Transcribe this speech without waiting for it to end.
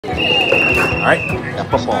Alright, got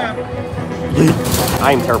football.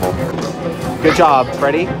 I am terrible. Good job,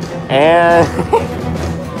 Freddy. And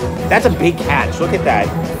that's a big catch. Look at that.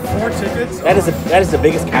 4 tickets? That is the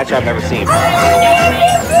biggest catch I've ever seen.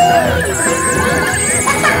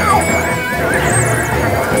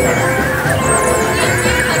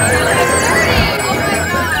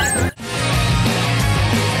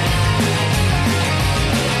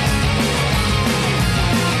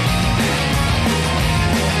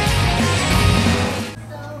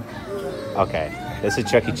 Okay, this is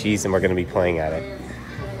Chuck E. Cheese and we're going to be playing at it.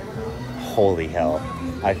 Holy hell.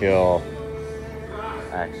 I feel...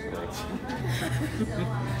 Actually...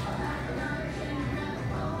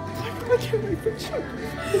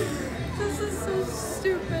 This is so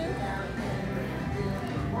stupid.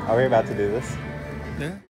 Are we about to do this?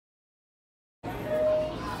 Yeah.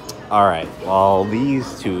 Alright, well,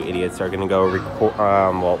 these two idiots are going to go record...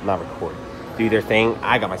 well, not record. Do their thing.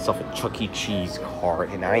 I got myself a Chuck E. Cheese card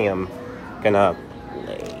and I am... gonna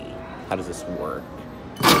play. How does this work?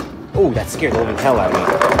 Oh, that scared the living hell out of me.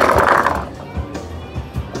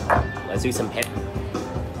 Let's do some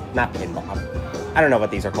not pinball. I don't know what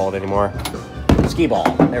these are called anymore. Skee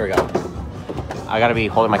ball. There we go. I gotta be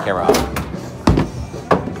holding my camera up,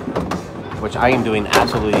 which I am doing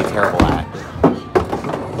absolutely terrible at.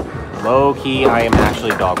 Low key, I am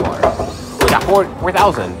actually dog water. We got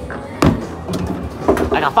 4,000.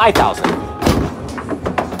 I got 5,000.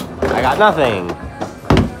 I got nothing.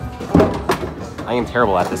 I am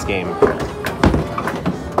terrible at this game.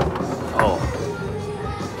 Oh.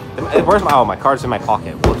 Where's my... Oh, my card's in my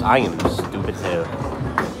pocket. Whoops, I am stupid too.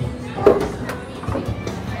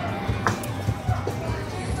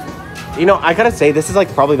 You know, I gotta say, this is like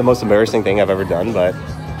probably the most embarrassing thing I've ever done, but...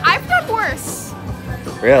 I've done worse.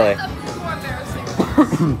 Really? More embarrassing.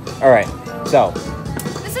 Alright, so...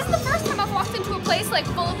 This is the first time I've walked into a place like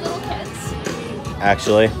full of little kids.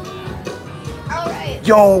 Actually... Alright.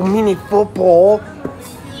 Yo, mini football.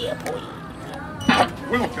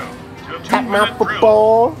 Welcome to Tap my 2-minute drill.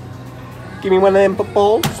 football. Give me one of them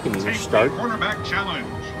footballs. Give me a Take start. the cornerback challenge.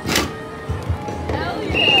 Hell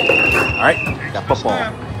yeah. Alright, got football.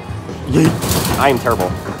 I am terrible.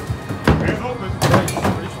 And open.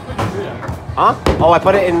 Huh? Oh, I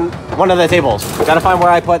put it in one of the tables. Gotta find where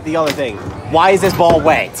I put the other thing. Why is this ball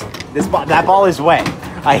wet? That ball is wet.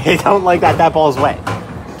 I don't like that ball is wet.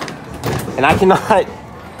 And I cannot...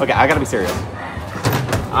 Okay, I gotta be serious.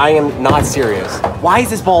 I am not serious. Why is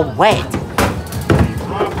this ball wet?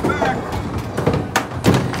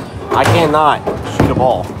 I cannot shoot a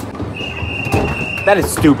ball. That is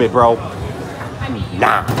stupid, bro.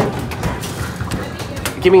 Nah.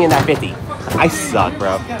 Give me in that 50. I suck,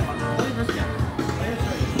 bro.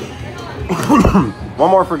 One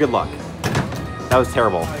more for good luck. That was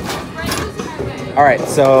terrible. Alright,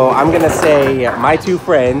 so I'm gonna say my two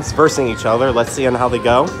friends versing each other. Let's see on how they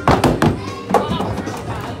go.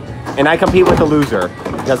 And I compete with the loser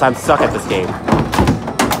because I'm stuck at this game.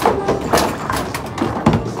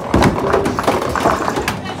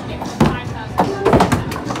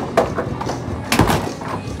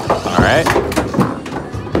 Alright.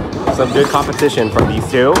 Some good competition from these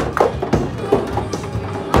two.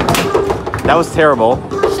 That was terrible.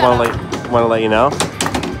 Just want to let you know.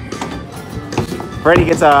 Freddy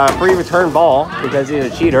gets a free return ball because he's a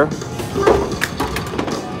cheater.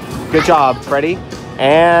 Good job, Freddy.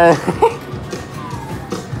 And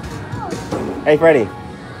hey, Freddy,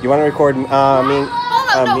 you want to record me? Hold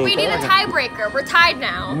on, no, me we need a tiebreaker. We're tied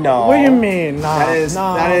now. No. What do you mean? Nah,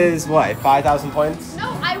 That is what? 5,000 points?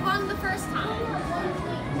 No, I won the first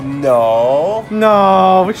time. No.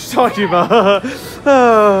 No, what you talking about?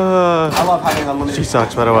 I love having unlimited. She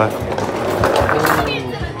sucks, by the way.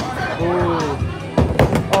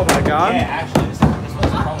 Oh my god. Yeah, actually, this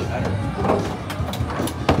one's probably better.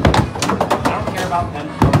 I don't care about them.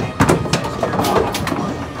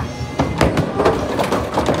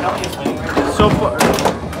 So far.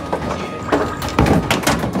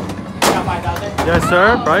 Yes,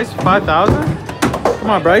 sir. Bryce, 5,000? Come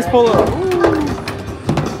on, Bryce, pull up.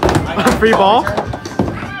 Free ball.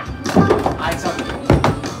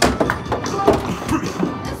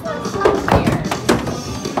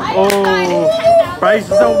 Oh, Bryce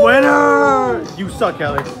is a winner. You suck,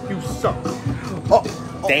 Kelly. You suck. Oh,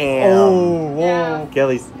 damn. Oh, whoa.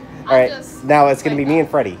 Kelly's. All right, now it's gonna be me and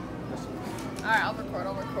Freddy. Alright, I'll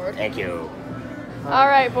record. Thank you.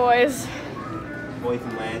 Alright, boys. Boys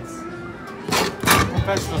and lads.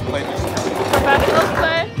 Professionals play this. Professionals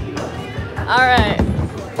play? Alright.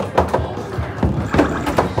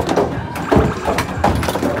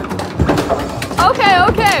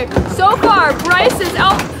 Okay. So far, Bryce is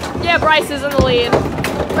out. Yeah, Bryce is in the lead.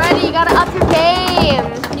 gotta up your game.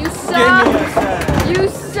 You suck. Give me a set. You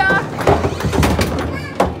suck.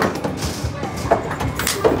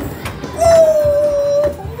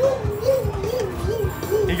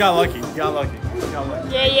 He got lucky. He got lucky. He got lucky.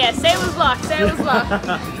 Yeah. Say it was luck. Say it was luck.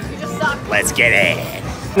 You just suck. Let's get it.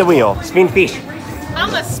 The wheel. Spin fish. I'm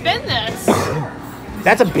gonna spin this.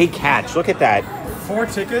 That's a big catch. Look at that. 4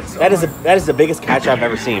 tickets? That is the biggest catch I've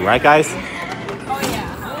ever seen, right, guys? Oh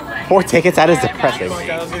yeah. 4 tickets. That is depressing,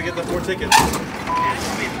 Skylar's gonna get the 4 tickets.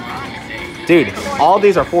 dude. All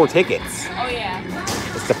these are 4 tickets. Oh yeah.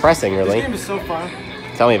 It's depressing, This really. game is so fun.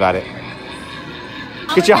 Tell me about it. I'm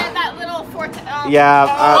Good gonna job. get that little Yeah,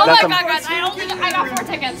 oh that's my a- god, guys! I got 4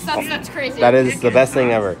 tickets. That's crazy. That is the best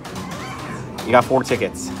thing ever. You got 4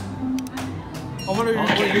 tickets. I wonder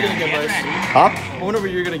what you're gonna get, Bryce. Huh? I wonder what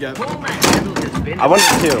you're gonna get. I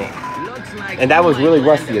wanted 2. And that was really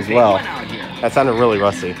rusty as well. That sounded really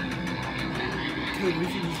rusty. Dude, what do you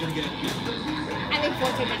think he's gonna get? I think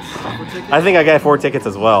 4 tickets. 4 tickets? I think I got 4 tickets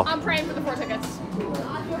as well. I'm praying for the 4 tickets.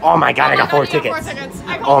 Oh my god, I got 4 you got tickets. 4 tickets.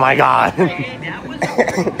 I got Oh my 4 god.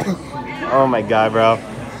 tickets. Oh my god, bro.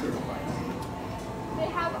 They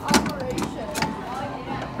have operation.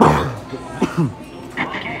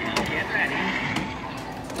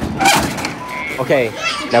 Okay,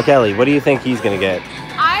 now Kelly, what do you think he's gonna get?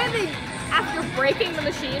 I think after breaking the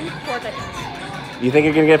machine, 4 tickets. You think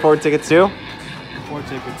you're gonna get 4 tickets too? 4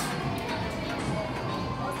 tickets.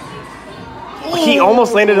 He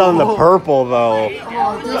almost landed on the purple though. Dude,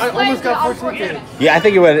 I almost got 4 tickets. Yeah, I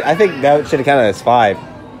think it would. I think that should have counted as 5.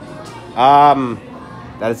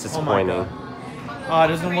 That is disappointing. Oh, it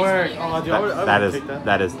doesn't work. Oh, dude, I would take that.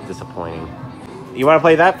 That is disappointing. You want to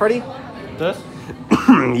play that, Freddie? This?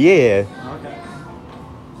 Yeah. Okay.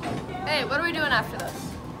 Hey, what are we doing after this?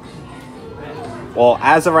 Well,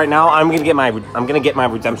 as of right now, I'm gonna get my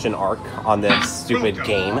redemption arc on this stupid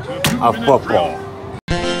game of football.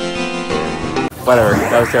 Whatever.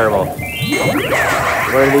 That was terrible.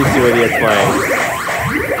 What are these 2 idiots playing?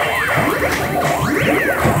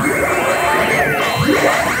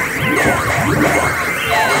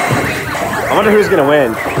 I wonder who's gonna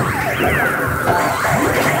win.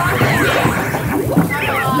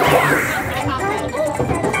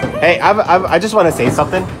 Hey, I just want to say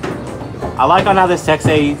something. I like on how this text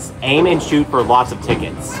says aim and shoot for lots of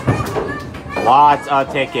tickets. Lots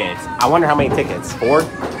of tickets. I wonder how many tickets. 4?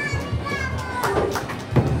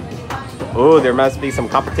 Ooh, there must be some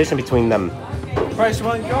competition between them. Bryce, you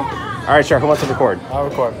want to go? All right, sure. Who wants to record? I'll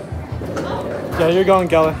record. Yeah, you're going,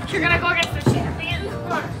 Kelly. You're gonna go against the champion?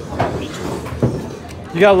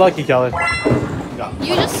 You got lucky, Kelly.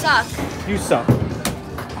 You just suck. You suck.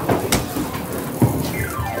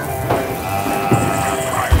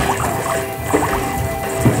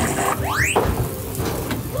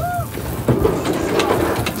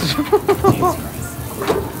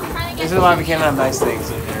 This is why we can't have nice things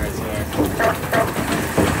in here.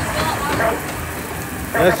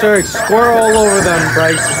 Yes, sir. Square all over them,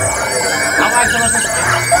 Bryce. How am I supposed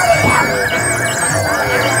to?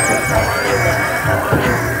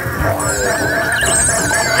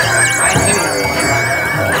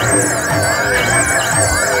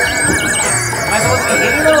 Am I supposed to be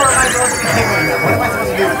hitting them or am I supposed to be tickling them? What am I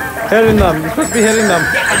supposed to do? Hitting them. You're supposed to be hitting them. I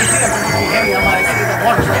can see them supposed to be hitting them. I see the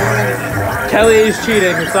water doing anything. Kelly is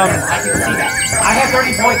cheating or something. I can see that. I have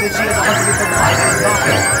 30 points and she has 175. That is not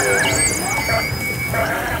fair.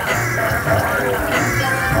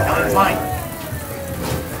 It's fine.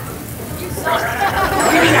 You suck.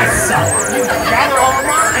 What do you mean I suck? You gather all the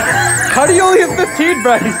line. How do you only have 15,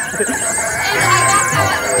 Bryce? And I got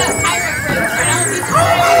that pirate ring, so I'll be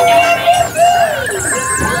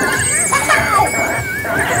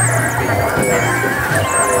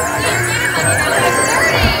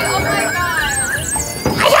Oh my god.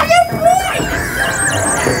 I have no points!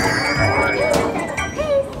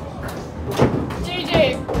 GG.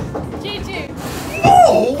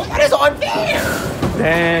 Oh, that is unfair.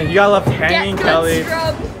 Dang, you got left hanging, Get Kelly. good,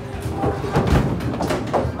 scrub.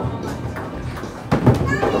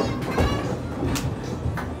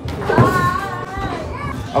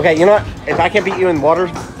 Okay, you know what? If I can beat you in water,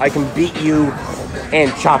 I can beat you in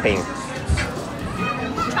chopping.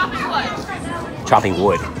 Chopping what? Chopping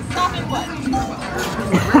wood. Chopping what?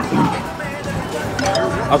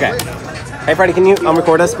 Okay. Hey, Freddie, can you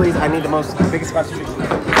record us, please? I need the biggest question.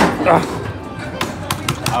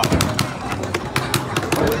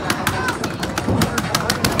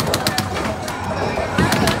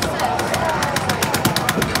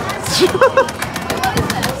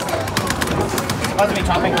 Supposed to be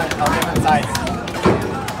chopping on different sides.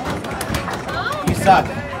 You suck.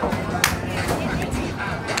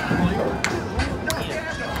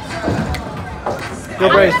 Yo,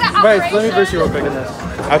 Bryce, How Bryce, let me verse you real quick in this.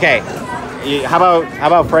 Okay. How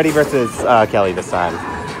about Freddy versus Kelly this time?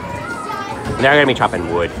 They're gonna be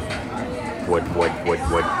chopping wood. Wood.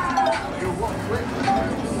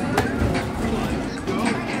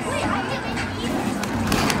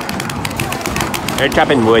 They're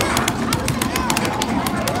chopping wood.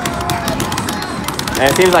 And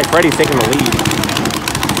it seems like Freddy's taking the lead.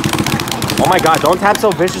 Oh my god, don't tap so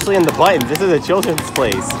viciously on the buttons. This is a children's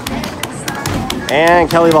place. And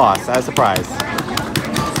Kelly lost. I was surprised.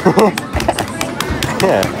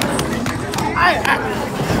 Yeah.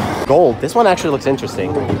 Gold. This one actually looks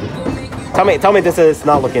interesting. Tell me this does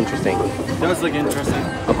not look interesting. It does look interesting.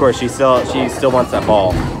 Of course, she still wants that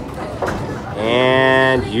ball.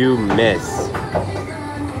 And you miss.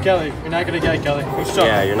 Kelly, you're not gonna get it, Kelly. You suck.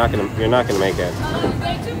 Yeah, you're not gonna make it.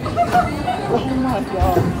 Oh my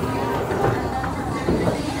god.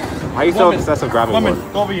 Why are you so obsessed with grabbing Lemon,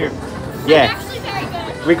 wood? go over here. Yeah. Actually very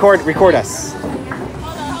good. Record us. Hold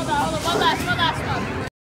on. One last one.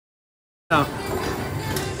 No.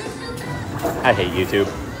 I hate YouTube.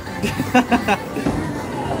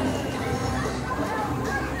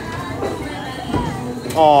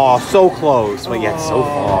 Oh, so close, but yet so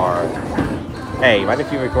far. Hey, mind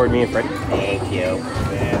if you record me and Freddy? Thank you.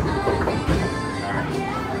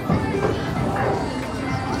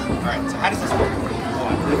 Alright, so how does this work?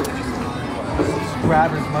 Just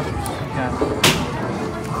grab as much as you can.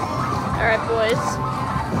 All right, boys.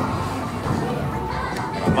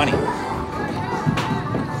 Money.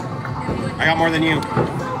 I got more than you.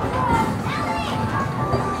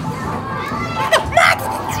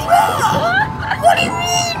 What do you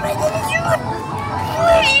mean? I didn't do it.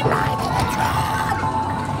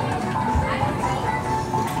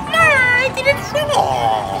 No, I didn't do it.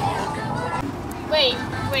 Wait.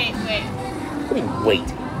 What do you mean, wait?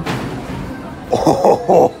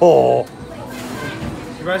 Oh.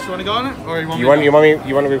 You guys want to go on it, or you want You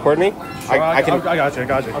me? want to record me? I can. I got you.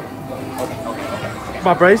 Okay. Come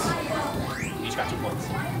on, Bryce. Each got 2 points.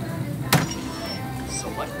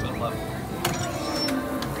 Select the level.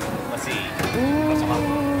 Let's see. What's on?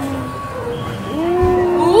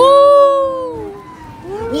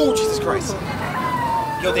 Ooh, Jesus Christ.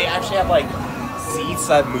 Yo, they actually have like seats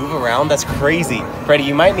that move around. That's crazy. Freddy,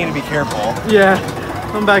 you might need to be careful. Yeah,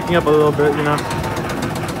 I'm backing up a little bit, you know.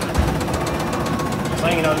 Just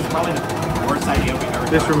letting you know, this is probably the worst idea we've ever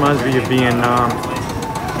This done. reminds me of being, I'm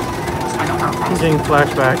getting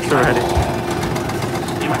flashbacks already.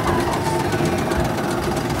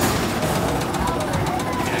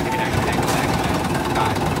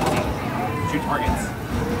 Shoot targets.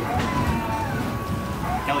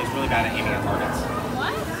 Kelly's really bad at aiming at targets.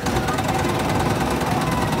 What?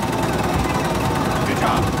 Good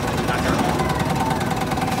job. Not terrible.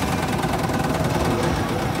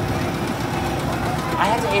 I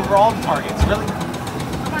had to aim for all the targets. Really?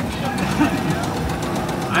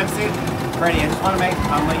 I'm saving. Freddy, I just want to let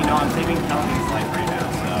you know I'm saving Kelly's life right now.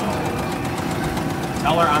 So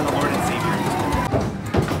tell her I'm the Lord and Savior.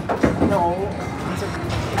 No.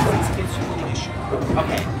 These kids should be an issue.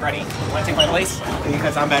 Okay, Freddy, you want to take my place?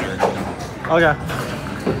 Because I'm better. Okay.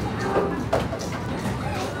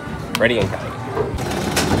 Freddy and Kelly.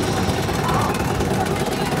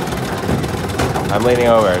 I'm leaning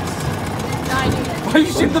over. No, I do it. Why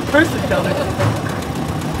you shoot the person, Kelly?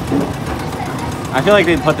 I feel like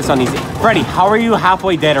they put this on easy. Freddy, how are you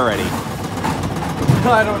halfway dead already?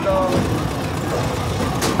 I don't know.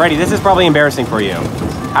 Freddy, this is probably embarrassing for you.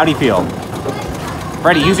 How do you feel?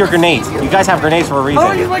 Freddy, use your grenades. You guys have grenades for a reason. How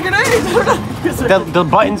do I use my grenades? The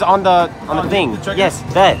buttons on the thing. the trigger? Yes,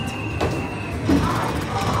 that.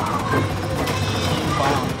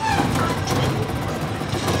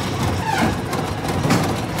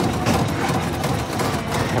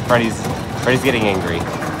 Freddy's getting angry.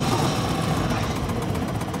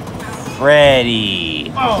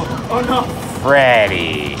 Freddy. Oh no.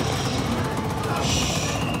 Freddy.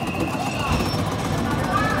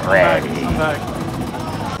 Freddy. I'm back.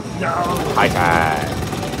 No. High tide.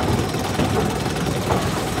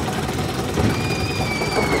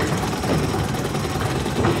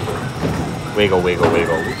 Wiggle, wiggle,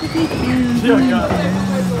 wiggle. Dear God.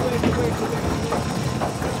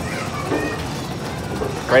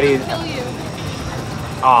 Freddy. Kill you.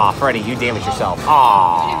 Aw, Freddy, you damaged yourself. You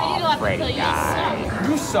Aw, don't have to Freddy kill you. died.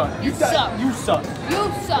 You suck. You suck. You suck.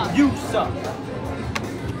 You suck. You suck.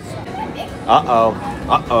 Uh-oh.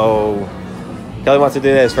 Uh-oh. Kelly wants to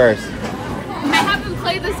do this first. I haven't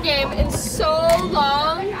played this game in so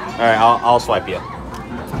long. Alright, I'll swipe you.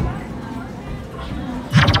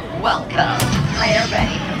 Welcome. Player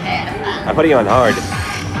ready. Prepare to fight. I put you on hard.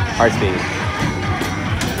 Hard speed.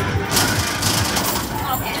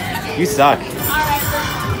 You suck.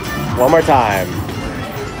 Alright. One more time.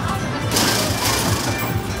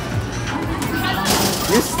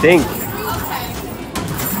 You stink.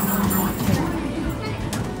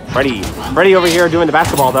 Freddie over here doing the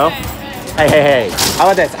basketball though. Hey. How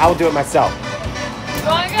about this? I will do it myself. You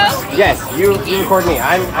wanna go? Yes, you record me.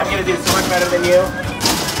 I'm gonna do so much better than you.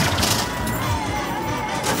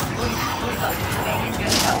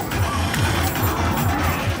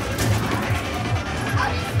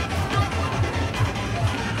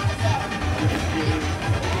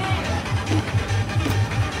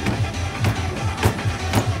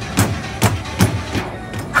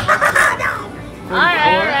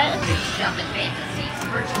 Alright. Jump in fantasies.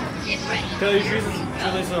 Virtual. Get ready. Kelly, your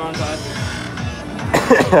shoes are on time.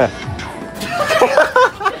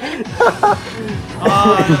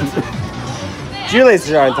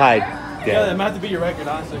 Shoelaces are untied. Yeah, that might have to be your record,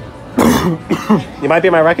 honestly. You might be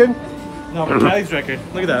my record? No, but Kelly's record.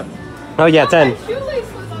 Look at that. Oh yeah, 10.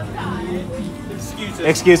 Shoelace was untied. Excuses.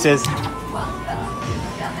 Excuses.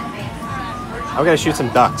 I'm gonna shoot some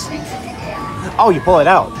ducks. Oh, you pull it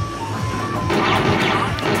out.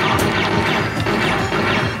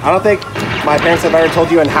 I don't think my parents have ever told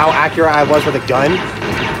you on how accurate I was with a gun,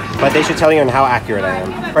 but they should tell you on how accurate I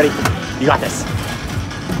am. Freddie, you got this.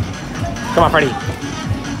 Come on, Freddie.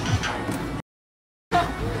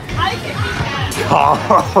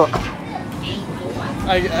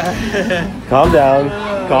 I can Calm down.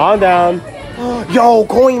 Calm down. Yo,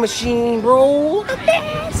 coin machine, bro. Look at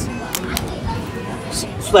this.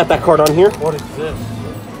 Slap that card on here. What is this?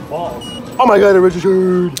 Balls. Oh my god, I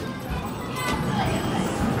registered.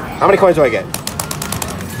 How many coins do I get?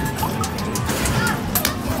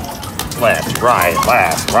 Left, right,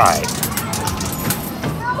 left, right.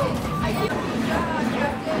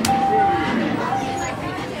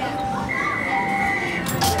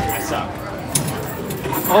 I suck.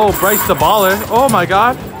 Oh, Bryce the baller. Oh my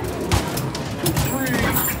god.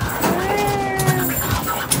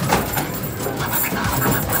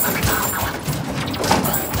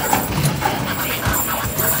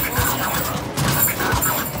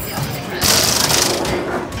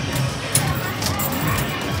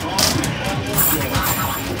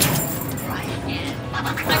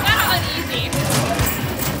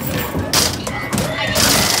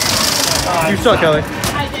 You suck, Kelly. I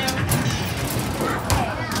do.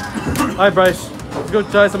 Alright, Bryce. Let's go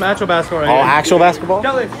try some actual basketball right Oh, here. actual basketball?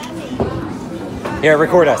 Kelly. Here,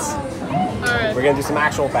 record us. Alright. We're gonna do some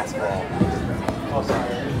actual basketball. Oh,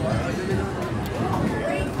 sorry.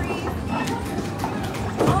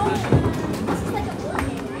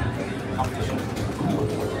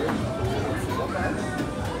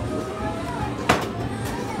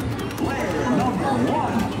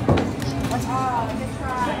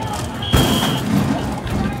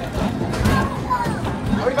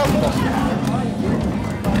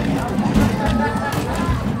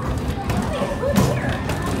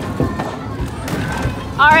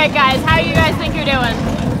 Alright guys, how you guys think you're doing?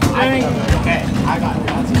 Okay, I got it.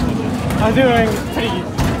 I'm doing pretty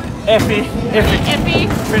iffy. Iffy?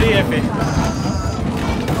 Pretty iffy.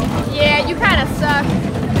 Yeah, you kinda suck.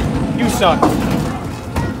 You suck.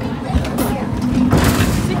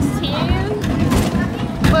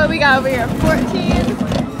 16? What do we got over here?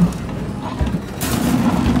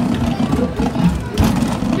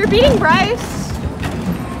 14? You're beating Bryce.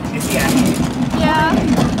 Is he actually? Yeah.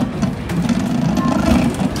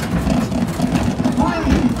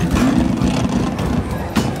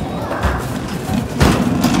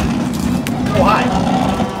 Oh, hi.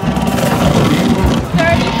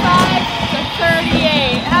 35 to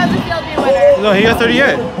 38. How's it feel to be a winner? No, he got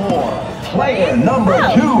 38. Player number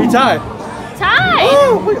Oh. two. He tied. Tied.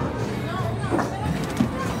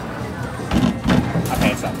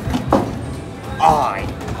 Okay, so. Oh,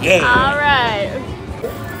 yeah. All right.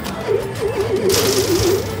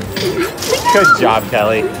 Good job,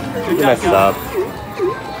 Kelly. You messed up.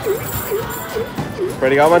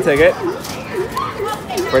 Freddie got one ticket.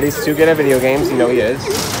 Freddie's too good at video games. You know he is.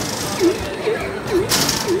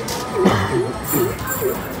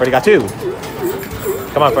 Freddie got 2.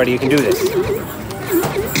 Come on, Freddie. You can do this.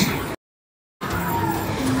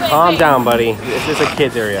 Calm down, buddy. This is a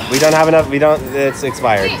kids area. We don't have enough. We don't. It's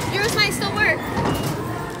expired. Wait, yours might still work.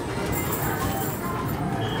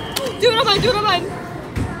 Do it on mine. Do it on mine.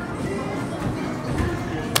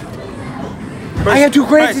 I had 2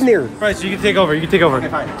 grades in there. Bryce, you can take over. You can take over. Okay,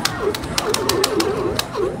 fine.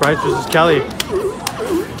 Bryce versus Kelly.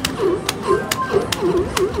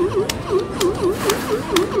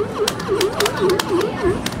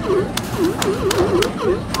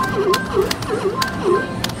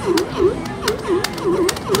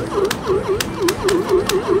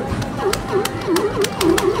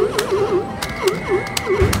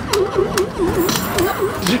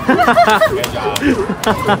 Good job.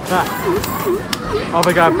 Oh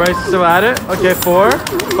my god, Bryce is still at it. Okay, 4,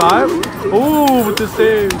 5. Ooh, with the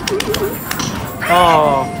save.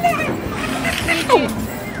 Oh.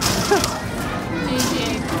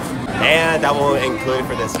 And that will include it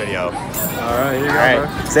for this video. Alright, here you go.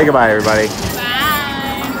 Alright, say goodbye, everybody.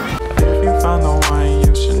 Bye. If you found the one,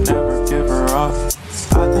 you should never give her up.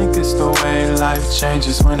 I think it's the way life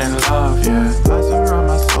changes when in love, yeah. I surround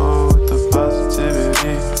my soul with the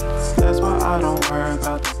positivity. That's why I don't worry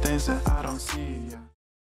about the things that I don't see.